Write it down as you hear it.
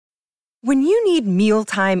When you need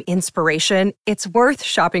mealtime inspiration, it's worth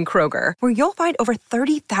shopping Kroger, where you'll find over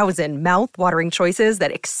 30,000 mouth-watering choices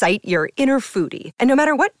that excite your inner foodie. And no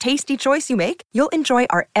matter what tasty choice you make, you'll enjoy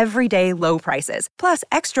our everyday low prices, plus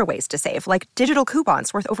extra ways to save, like digital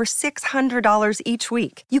coupons worth over $600 each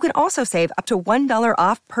week. You can also save up to $1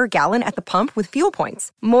 off per gallon at the pump with fuel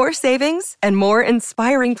points. More savings and more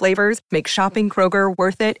inspiring flavors make shopping Kroger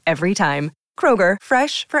worth it every time. Kroger,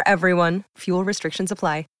 fresh for everyone. Fuel restrictions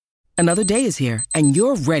apply. Another day is here, and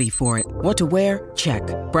you're ready for it. What to wear? Check.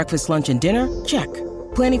 Breakfast, lunch, and dinner? Check.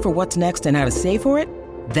 Planning for what's next and how to save for it?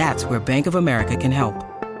 That's where Bank of America can help.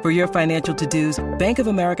 For your financial to-dos, Bank of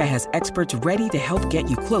America has experts ready to help get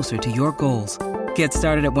you closer to your goals. Get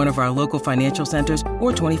started at one of our local financial centers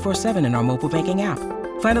or 24/7 in our mobile banking app.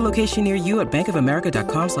 Find a location near you at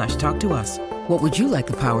bankofamerica.com/talktous. What would you like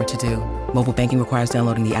the power to do? Mobile banking requires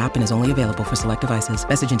downloading the app and is only available for select devices.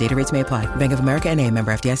 Message and data rates may apply. Bank of America N.A.,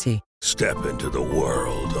 member FDIC. Step into the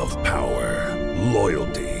world of power,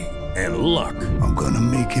 loyalty, and luck. I'm going to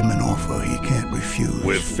make him an offer he can't refuse.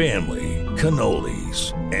 With family,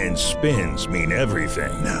 cannolis, and spins mean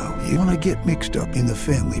everything. Now, you want to get mixed up in the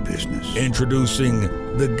family business. Introducing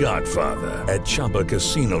The Godfather at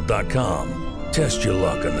ChumbaCasino.com. Test your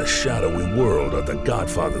luck in the shadowy world of The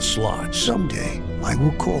Godfather slot. Someday, I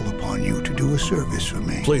will call upon you to do a service for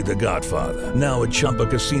me. Play The Godfather, now at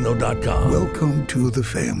ChumbaCasino.com. Welcome to the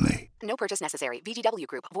family. No purchase necessary. VGW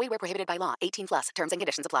Group. Void where prohibited by law. 18+. Terms and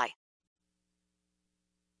conditions apply.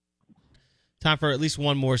 Time for at least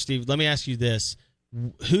one more, Steve. Let me ask you this.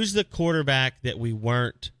 Who's the quarterback that we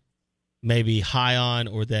weren't maybe high on,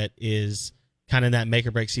 or that is kind of in that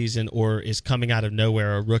make-or-break season, or is coming out of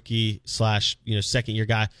nowhere, a rookie / second-year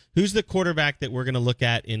guy? Who's the quarterback that we're going to look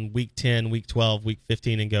at in Week 10, Week 12, Week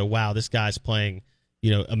 15 and go, wow, this guy's playing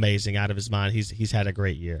amazing, out of his mind. He's had a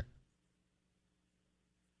great year.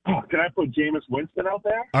 Oh, can I put Jameis Winston out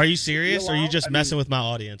there? Are you serious, or are you just messing with my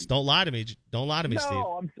audience? Don't lie to me. Don't lie to me, Steve.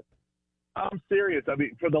 No, I'm serious. I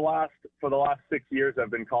mean, for the last 6 years, I've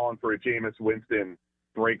been calling for a Jameis Winston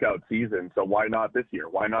breakout season. So why not this year?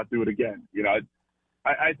 Why not do it again?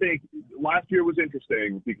 I think last year was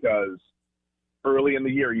interesting because early in the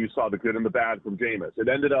year you saw the good and the bad from Jameis. It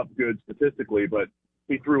ended up good statistically, but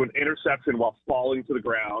he threw an interception while falling to the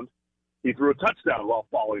ground. He threw a touchdown while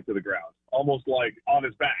falling to the ground, almost like on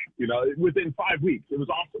his back. Within 5 weeks, it was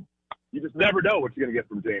awesome. You just never know what you're going to get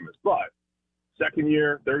from Jameis. But second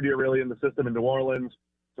year, third year really in the system in New Orleans,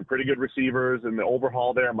 some pretty good receivers and the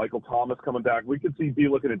overhaul there. Michael Thomas coming back. We could be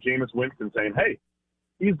looking at Jameis Winston saying, hey,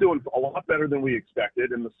 he's doing a lot better than we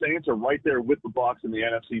expected, and the Saints are right there with the Bucs in the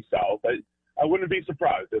NFC South. I wouldn't be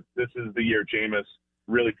surprised if this is the year Jameis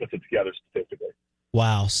really puts it together statistically.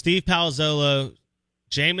 Wow. Steve Palazzolo,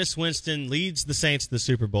 Jameis Winston leads the Saints to the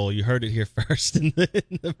Super Bowl. You heard it here first in the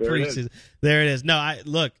preseason. There it is. No,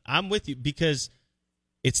 I'm with you, because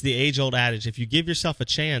it's the age-old adage. If you give yourself a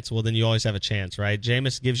chance, well, then you always have a chance, right?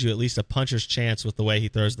 Jameis gives you at least a puncher's chance with the way he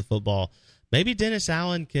throws the football. Maybe Dennis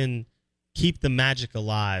Allen can keep the magic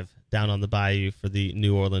alive down on the Bayou for the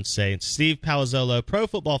New Orleans Saints. Steve Palazzolo, Pro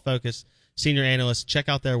Football Focus, senior analyst. Check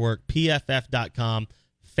out their work, pff.com.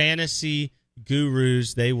 Fantasy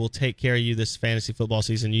gurus. They will take care of you this fantasy football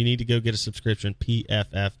season. You need to go get a subscription,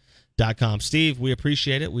 pff.com. Steve, we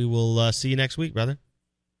appreciate it. We will see you next week, brother.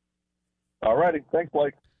 All righty. Thanks,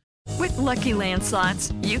 Blake. With Lucky Land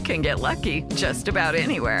Slots, you can get lucky just about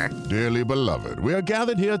anywhere. Dearly beloved, we are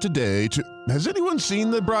gathered here today to... Has anyone seen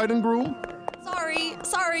the bride and groom?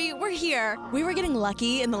 Sorry, we're here. We were getting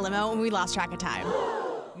lucky in the limo and we lost track of time.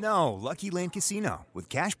 No, Lucky Land Casino, with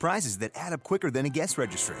cash prizes that add up quicker than a guest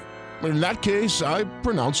registry. In that case, I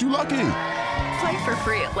pronounce you lucky. Play for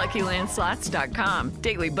free at LuckyLandSlots.com.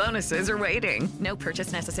 Daily bonuses are waiting. No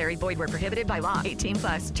purchase necessary. Void where prohibited by law.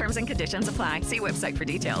 18+. Terms and conditions apply. See website for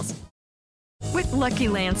details. With Lucky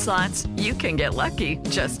Land Slots, you can get lucky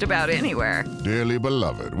just about anywhere. Dearly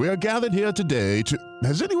beloved, we are gathered here today to...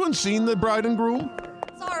 Has anyone seen the bride and groom?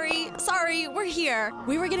 Sorry, we're here.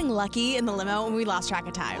 We were getting lucky in the limo and we lost track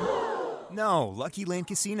of time. No, Lucky Land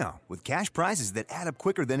Casino, with cash prizes that add up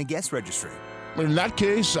quicker than a guest registry. In that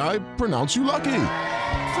case, I pronounce you lucky.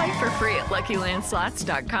 Play for free at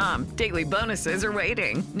LuckyLandSlots.com. Daily bonuses are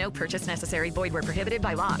waiting. No purchase necessary. Void where prohibited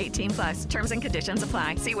by law. 18+. Terms and conditions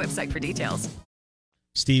apply. See website for details.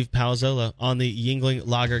 Steve Palazzolo on the Yuengling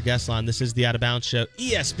Lager guest line. This is the Out of Bounds Show,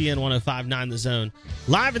 ESPN 105.9 The Zone.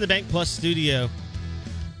 Live in the Bank Plus studio.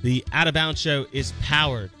 The Out of Bounds Show is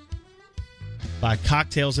powered by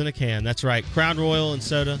Cocktails in a Can. That's right. Crown Royal and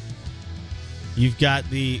soda. You've got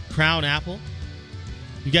the Crown Apple.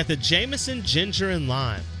 You got the Jameson Ginger and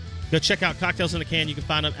Lime. Go check out Cocktails in a Can. You can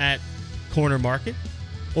find them at Corner Market.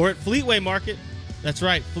 or at Fleetway Market. That's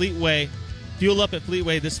right, Fleetway. Fuel up at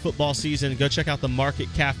Fleetway this football season. Go check out the Market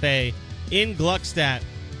Cafe in Gluckstadt.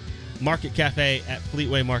 Market Cafe at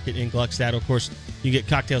Fleetway Market in Gluckstadt. Of course, you can get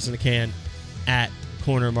cocktails in a can at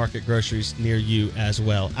Corner Market Groceries near you as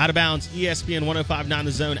well. Out of Bounds, ESPN 105.9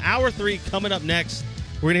 The Zone. Hour 3 coming up next.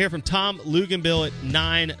 We're going to hear from Tom Luginbill at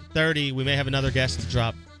 9:30. We may have another guest to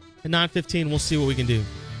drop at 9:15. We'll see what we can do.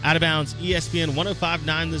 Out of Bounds, ESPN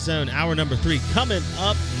 105.9 The Zone. Hour number 3 coming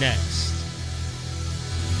up next.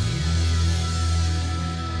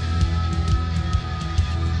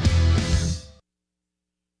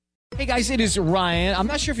 Hey guys, it is Ryan. I'm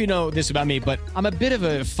not sure if you know this about me, but I'm a bit of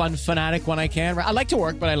a fun fanatic when I can. I like to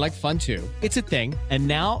work, but I like fun too. It's a thing. And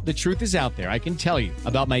now the truth is out there. I can tell you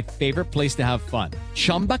about my favorite place to have fun.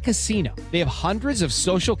 Chumba Casino. They have hundreds of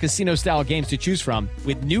social casino style games to choose from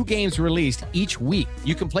with new games released each week.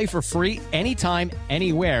 You can play for free anytime,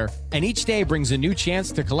 anywhere. And each day brings a new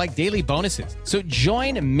chance to collect daily bonuses. So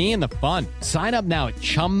join me in the fun. Sign up now at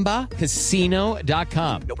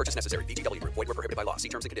ChumbaCasino.com. No purchase necessary. VGW Group. Void where prohibited by law. See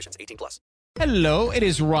terms and conditions. 18+. Hello, it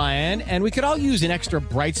is Ryan, and we could all use an extra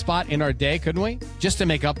bright spot in our day, couldn't we? Just to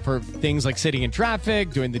make up for things like sitting in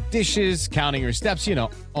traffic, doing the dishes, counting your steps, you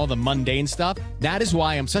know, all the mundane stuff. That is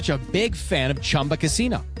why I'm such a big fan of Chumba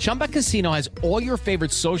Casino. Chumba Casino has all your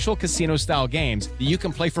favorite social casino-style games that you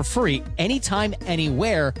can play for free anytime,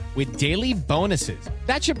 anywhere with daily bonuses.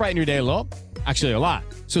 That should brighten your day a little. Actually, a lot.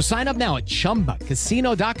 So sign up now at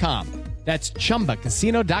ChumbaCasino.com. That's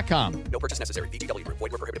ChumbaCasino.com. No purchase necessary. VGW Group.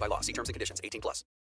 Void where prohibited by law. See terms and conditions. 18+.